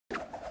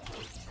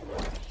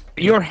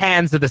Your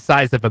hands are the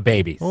size of a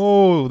baby's.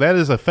 Oh, that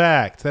is a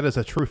fact. That is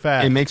a true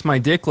fact. It makes my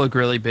dick look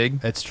really big.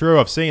 It's true.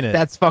 I've seen it.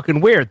 That's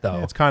fucking weird, though.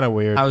 Yeah, it's kind of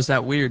weird. How is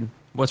that weird?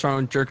 What's wrong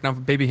with jerking off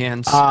with baby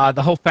hands?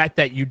 The whole fact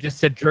that you just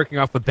said jerking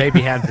off with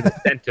baby hands in a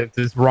sentence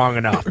is wrong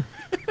enough.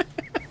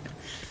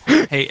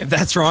 Hey, if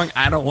that's wrong,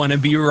 I don't want to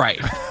be right.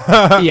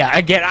 Yeah,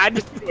 again, I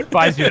just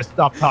advise you to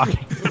stop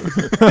talking.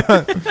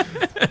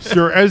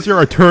 Sure, as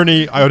your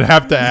attorney, I would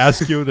have to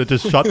ask you to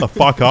just shut the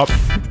fuck up.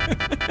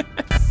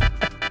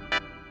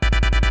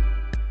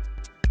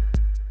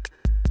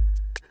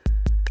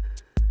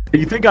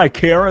 You think I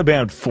care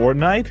about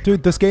Fortnite?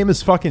 Dude, this game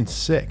is fucking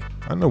sick.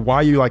 I don't know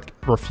why you, like,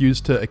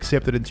 refuse to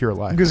accept it into your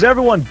life. Because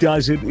everyone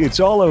does it. It's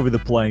all over the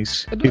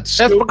place. It's That's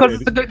stupid. because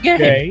it's a good game.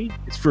 Okay?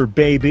 It's for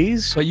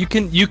babies. But you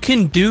can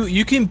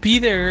be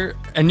there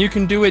and you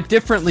can do it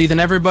differently than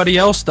everybody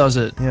else does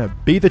it. Yeah,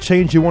 be the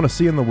change you want to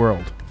see in the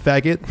world,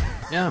 faggot.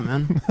 Yeah,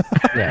 man.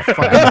 Yeah,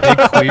 Fucking big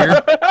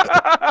queer.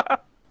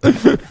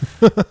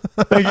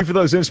 Thank you for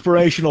those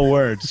inspirational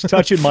words.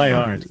 Touching my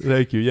heart.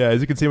 Thank you. Yeah,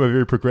 as you can see, I'm a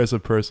very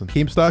progressive person.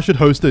 Keemstar should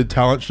host a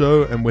talent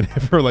show, and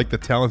whenever, like, the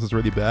talent is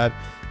really bad,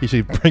 he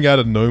should bring out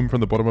a gnome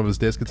from the bottom of his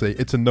desk and say,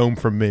 "It's a gnome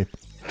from me."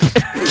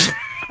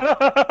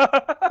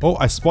 Oh,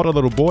 I spot a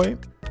little boy,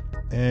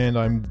 and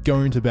I'm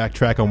going to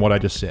backtrack on what I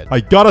just said. I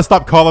gotta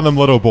stop calling them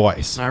little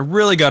boys. I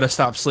really got to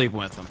stop sleeping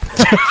with them.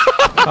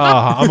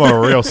 I'm a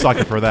real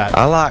sucker for that.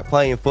 I like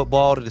playing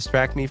football to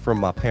distract me from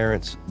my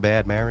parents'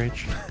 bad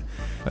marriage.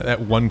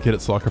 That one kid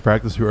at soccer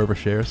practice who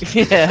overshares.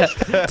 Yeah.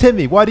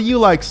 Timmy, why do you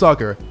like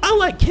soccer? I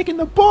like kicking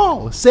the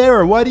ball.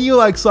 Sarah, why do you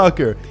like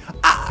soccer?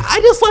 I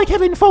just like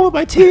having fun with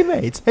my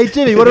teammates. Hey,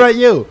 Jimmy, what about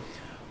you?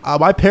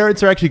 My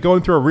parents are actually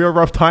going through a real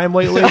rough time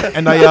lately,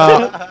 and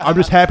I'm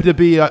just happy to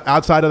be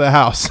outside of the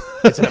house.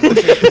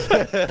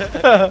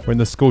 When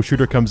the school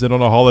shooter comes in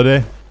on a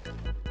holiday.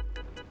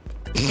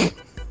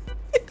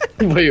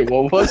 Wait,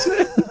 what was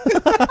it?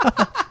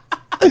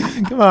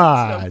 Come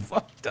on.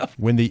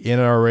 When the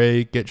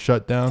NRA gets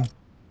shut down.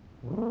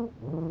 All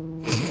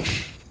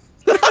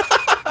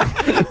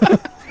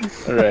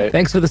right.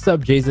 Thanks for the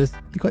sub, Jesus.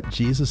 You got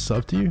Jesus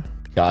sub to you?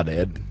 God,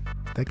 Ed.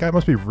 That guy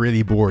must be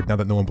really bored now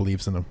that no one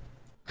believes in him.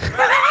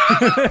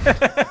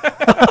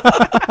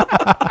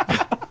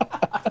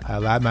 I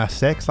like my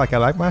sex like I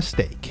like my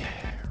steak.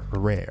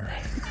 Rare.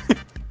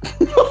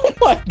 Oh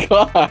my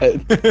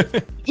god.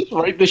 Just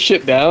write this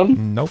shit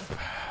down. Nope.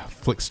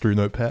 Flicks through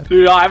notepad.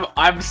 Dude,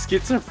 I'm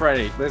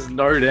schizophrenic. There's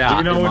no doubt. Do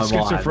you know in what my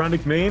mind.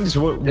 schizophrenic means?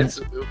 What,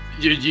 It's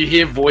you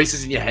hear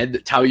voices in your head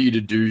that tell you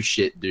to do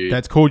shit, dude.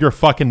 That's called your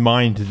fucking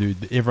mind,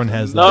 dude. Everyone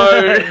has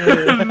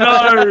that. No,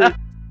 no.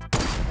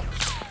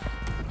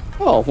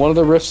 Oh, one of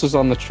the rifts is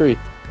on the tree.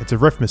 It's a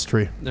riff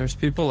mystery. There's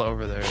people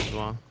over there as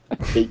well.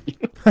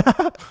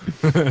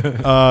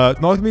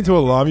 Not mean to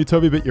alarm you,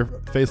 Toby, but your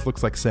face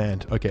looks like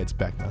sand. Okay, it's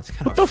back now.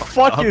 what the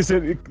fuck is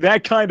it?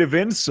 That kind of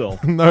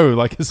insult? No,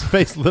 like his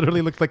face literally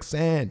looked like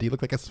sand. He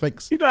looked like a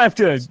sphinx. You don't have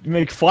to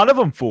make fun of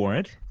him for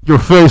it. Your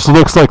face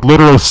looks like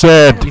literal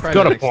sand. He's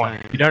got a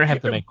point. You don't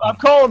have to make. I'm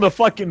calling the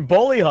fucking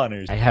bully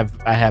hunters. I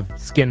have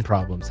skin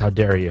problems. How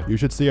dare you? You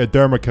should see a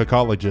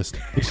dermacologist.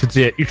 You should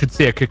see it. You should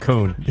see a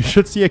cocoon. You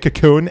should see a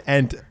cocoon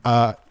and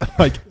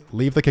like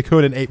leave the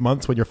cocoon in 8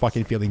 months when you're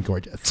fucking feeling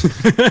gorgeous.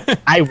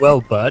 I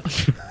will, bud.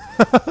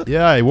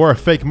 Yeah, I wore a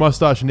fake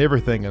mustache and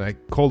everything, and I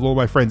called all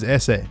my friends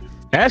essay.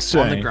 Essay?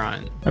 On the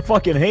grind. I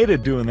fucking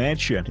hated doing that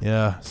shit.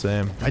 Yeah,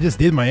 same. I just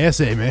did my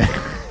essay, man.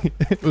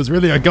 It was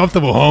really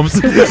uncomfortable, Holmes.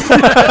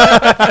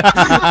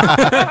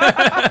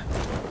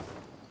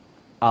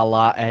 A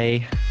la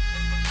A.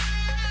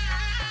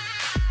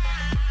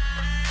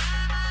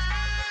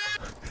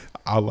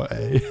 A la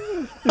A.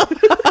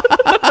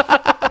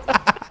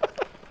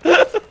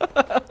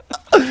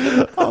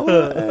 A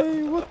la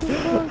A, what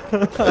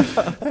the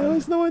fuck? How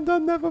has no one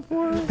done that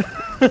before?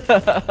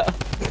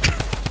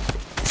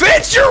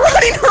 Fitz, you're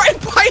running right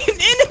by an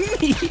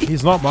enemy!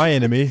 He's not my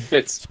enemy.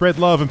 Fitz. Spread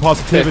love and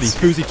positivity. Fitz.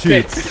 Koozie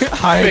tube. Fitz.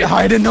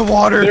 Hide in the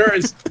water. There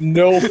is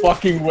no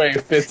fucking way,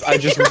 Fitz. I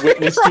just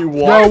witnessed you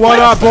walk. Yo, what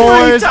up,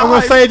 boys? Three I'm gonna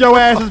times. save your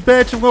asses,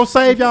 bitch. I'm gonna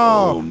save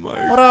y'all. Oh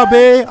my. What up,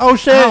 B? Oh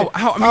shit.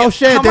 How Oh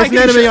shit, am I there's an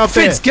gonna enemy shoot- up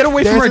there. Fitz, get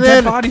away from There's our an dead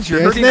en- bodies. You're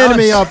There's hurting an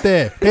enemy us. up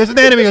there. There's an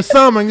enemy or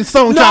someone.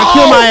 Someone trying to No!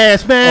 kill my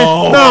ass, man.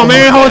 Oh. No,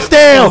 man. Hold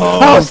still.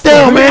 Hold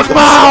still, man. Come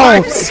on.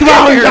 I'm Come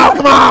on, y'all.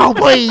 Come on,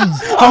 please.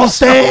 Hold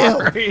still.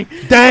 Sorry.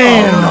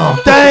 Damn.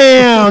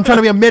 Damn. I'm trying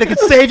to be a medic and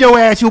save your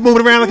ass. You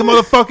moving around like a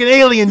motherfucking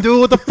alien, dude.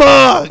 What the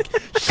fuck?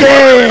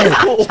 Shit.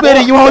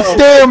 Spitty, you won't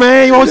still,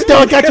 man. You won't still.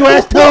 I got your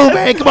ass too,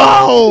 man. Come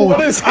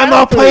on. I'm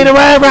not playing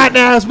around right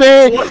now,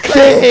 man.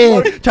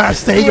 Shit. Trying to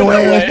save your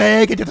ass,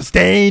 man. Get you to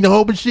stain. The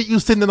whole shit you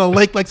sitting in a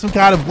lake like some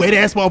kind of wet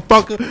ass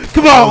motherfucker.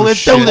 Come on,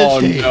 let's do this Oh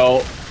shit.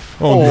 no.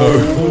 Oh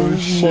no. Oh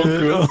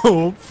shit.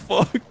 Oh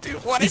fuck,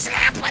 dude. What is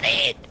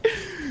happening?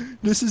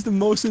 This is the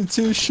most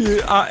intense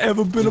shit I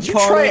ever been Did a you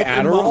part try of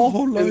in my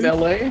whole Adderall in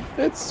life. LA?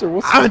 Fitz, or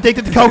what's I'm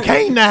addicted to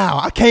cocaine now.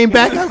 I came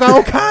back. I've got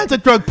all kinds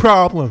of drug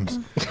problems.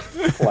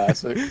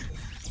 classic?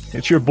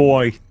 It's your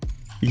boy,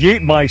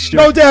 Yeetmeister.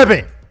 No,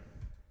 Debbie.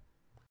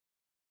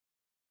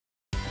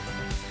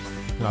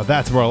 Now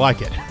that's more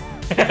like it.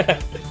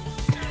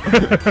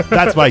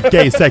 That's my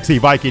gay, sexy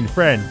Viking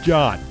friend,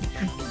 John.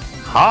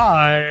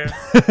 Hi.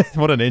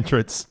 What an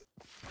entrance.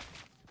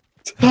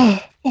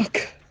 Fuck.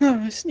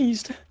 I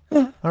sneezed.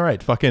 All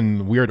right,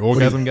 fucking weird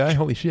orgasm guy.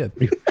 Holy shit.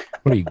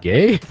 What are you,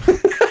 gay?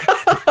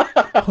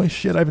 Holy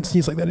shit, I haven't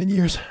sneezed like that in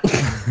years.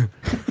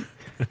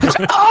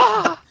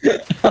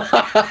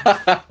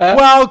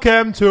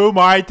 Welcome to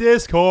my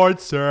Discord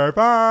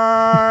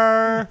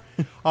server.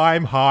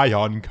 I'm high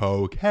on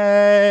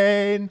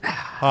cocaine.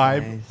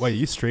 I'm. Wait, are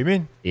you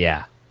streaming?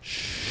 Yeah.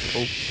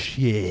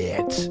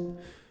 Shit.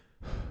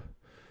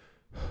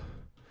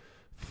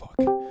 Fuck.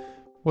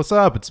 What's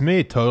up? It's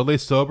me, totally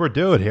sober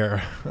dude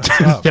here.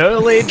 What's up?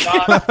 Totally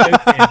not cocaine,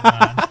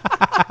 man.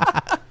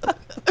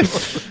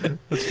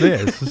 What's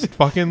this? Just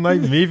fucking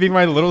like me being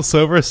my little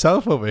sober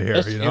self over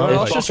here. You know, You're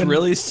like, just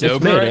really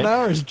sober me, right eh?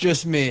 now, or is it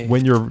just me?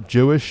 when you're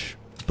Jewish,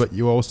 but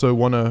you also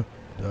want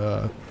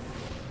to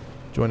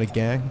join a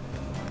gang.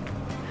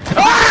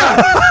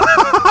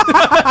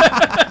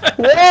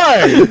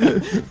 Why?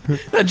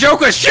 The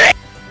joke was shit!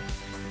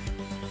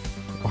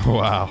 Oh,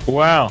 wow.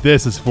 Wow.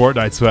 This is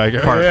Fortnite swagger.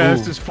 Yeah, Ooh.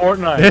 this is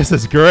Fortnite. This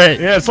is great.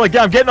 Yeah, it's like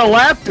I'm getting a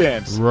lap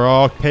dance.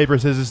 Rock, paper,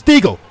 scissors,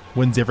 Deagle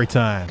wins every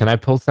time. Can I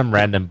pull some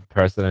random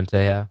person into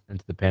here,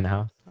 into the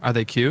penthouse? Are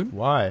they cute?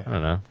 Why? I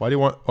don't know. Why do you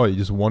want? Oh, you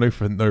just want to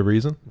for no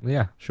reason?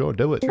 Yeah. Sure,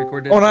 do it. Oh,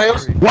 and I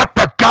also. What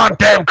the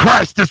goddamn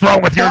Christ is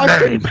wrong with your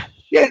name?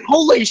 Shit,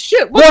 holy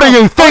shit. What do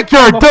the you fuck? think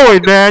you're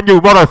doing, man? You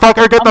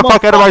motherfucker! Get the I'm a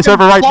fuck out of my fucking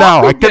server right now!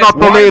 I floppy cannot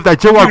disk, believe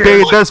that you are being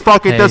Really? this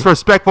fucking Hey,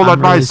 disrespectful on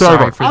I'm my really server.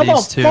 sorry for I'm a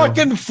these two.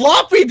 fucking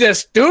floppy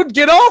disk, dude.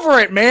 Get over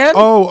it, man.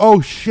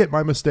 Oh shit!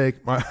 My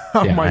mistake. My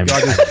oh Yeah, my I'm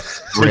god!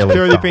 There's really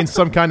clearly sorry. been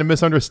some kind of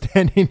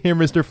misunderstanding here,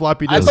 Mr.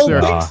 Floppy I Disk, don't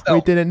sir. think so. We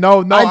didn't.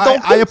 No, I don't I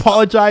think so.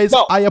 apologize.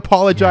 No. I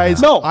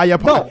apologize. No, I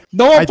apologize.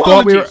 no I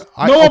thought we were.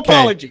 apologies. No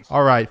apologies.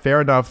 All right,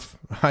 fair enough.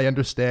 I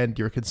understand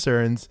your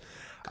concerns.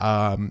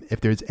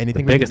 If there's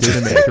anything we can biggest do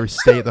to make your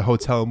stay at the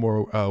hotel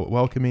more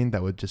welcoming,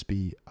 that would just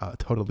be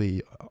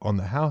totally on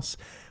the house.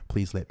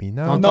 Please let me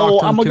know. Don't No,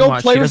 talk to him I'm gonna too go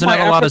much. play He with doesn't my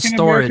have a lot of African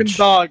American storage.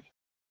 dog.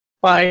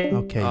 Bye.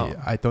 Okay, Oh.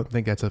 I don't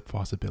think that's a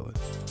possibility.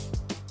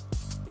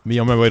 Me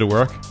on my way to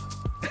work.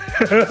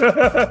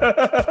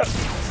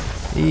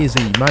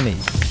 Easy money.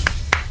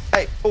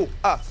 Hey,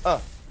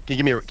 Can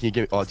you give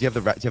me? Oh, do you have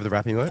the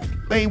rapping note?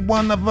 They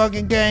won the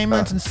fucking game.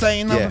 It's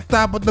insane. yeah. On the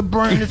top of the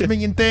brain. It's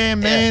me and damn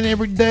man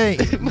every day.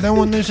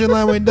 Doing this shit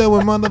like we do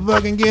it.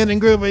 Motherfucking getting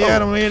groovy. I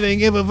don't really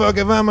give a fuck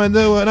if I'ma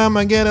do it.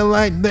 I'ma get it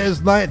like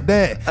this, like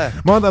that.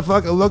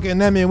 Motherfucker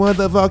looking at me with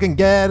the fucking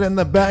gat in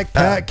the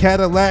backpack.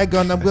 Cadillac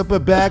gonna whip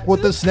it back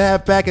with the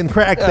snapback and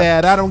crack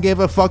that. I don't give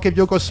a fuck if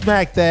you go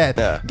smack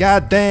that.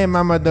 God damn,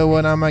 I'ma do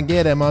it. I'ma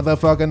get it.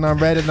 Motherfucking, I'm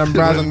ready. I'm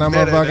browsing.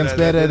 I'ma fucking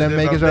spit it and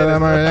making sure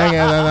that I'm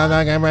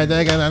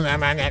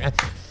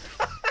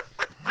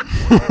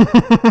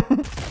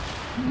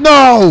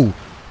No!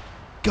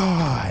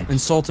 God.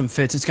 Insult him,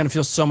 Fitz. It's gonna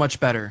feel so much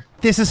better.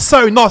 This is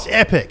so not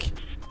epic.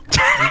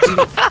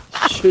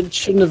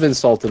 Shouldn't have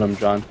insulted him,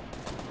 John.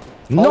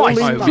 Nice.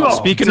 Alright, God.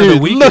 speaking of Dude,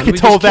 the weekend, look we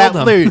at all just that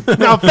killed him. loot.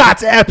 Now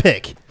that's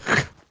epic.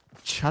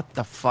 Shut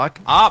the fuck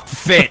up,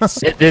 Fitz.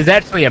 There's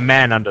actually a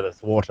man under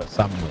this water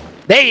somewhere.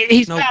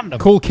 He's Nope. found him.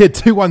 Cool Kid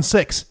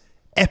 216.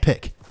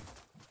 Epic.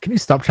 Can you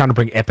stop trying to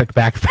bring Epic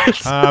back,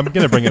 Fitz? I'm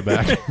gonna bring it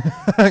back.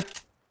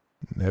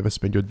 Never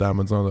spend your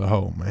diamonds on a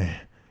hoe, man.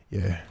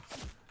 Yeah.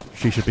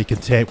 She should be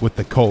content with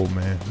the coal,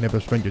 man. Never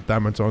spend your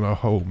diamonds on a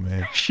hoe,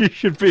 man. She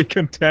should be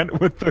content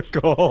with the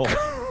goal.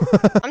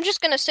 I'm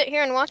just gonna sit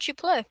here and watch you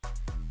play.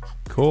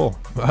 Cool.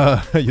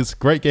 It's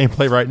great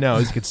gameplay right now,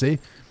 as you can see.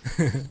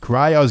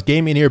 Cryos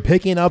Gaming here,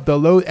 picking up the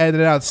loot at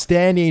an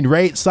outstanding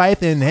rate.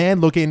 Scythe in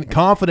hand, looking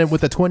confident with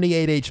the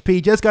 28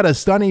 HP. Just got a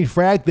stunning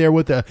frag there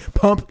with the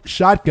pump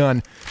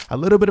shotgun. A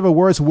little bit of a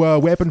worse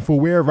weapon for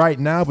wear right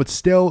now, but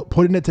still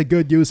putting it to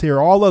good use here.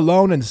 All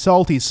alone in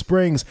Salty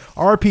Springs.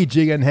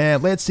 RPG in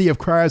hand. Let's see if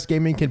Cryos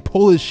Gaming can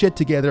pull his shit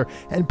together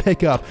and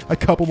pick up a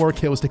couple more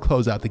kills to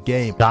close out the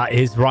game. That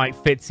is right,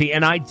 Fitzy,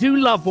 and I do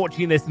love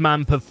watching this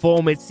man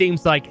perform. It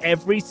seems like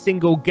every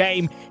single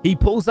game he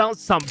pulls out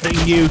something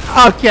new.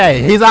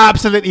 Okay, he's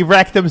absolutely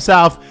wrecked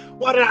himself.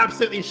 What an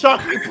absolutely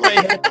shocking play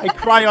here by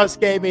Cryos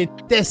Gaming.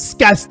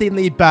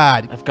 Disgustingly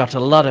bad. I've got a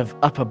lot of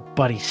upper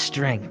body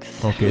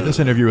strength. Okay, this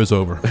interview is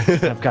over.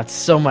 I've got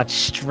so much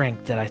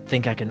strength that I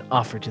think I can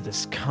offer to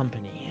this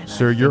company. And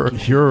Sir, I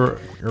think you're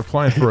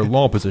applying for a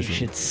law you position.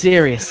 should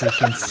seriously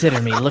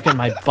consider me. Look at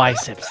my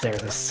biceps; they're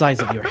the size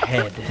of your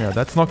head. Yeah,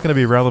 that's not going to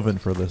be relevant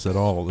for this at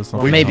all. That's not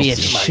Well, gonna maybe help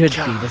it you.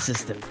 should be. This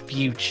is the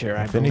future.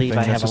 I If believe anything,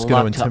 I that's have a just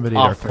going lot to to intimidate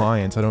our offer.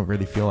 clients. I don't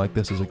really feel like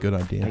this is a good I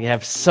idea.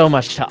 have so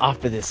much to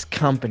offer this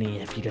company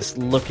if you just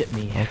look at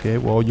me. Okay,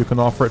 well, you can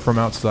offer it from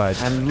outside.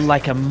 I'm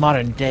like a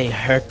modern day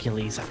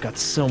Hercules. I've got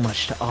so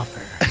much to offer.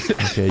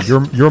 Okay,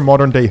 you're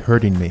modern day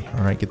hurting me.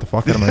 All right, get the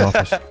fuck out of my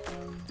office.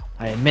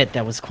 I admit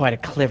that was quite a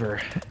clever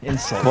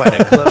insult.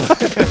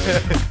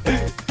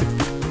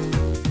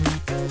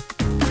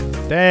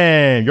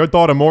 Damn, your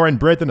daughter more in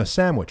bread than a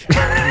sandwich.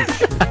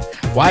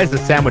 Why is the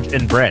sandwich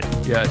in bread?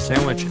 Yeah,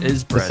 sandwich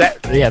is The bread.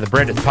 yeah, the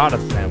bread is part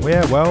of the sandwich.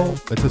 Yeah, well,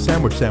 it's a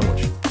sandwich.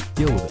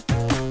 Deal with it.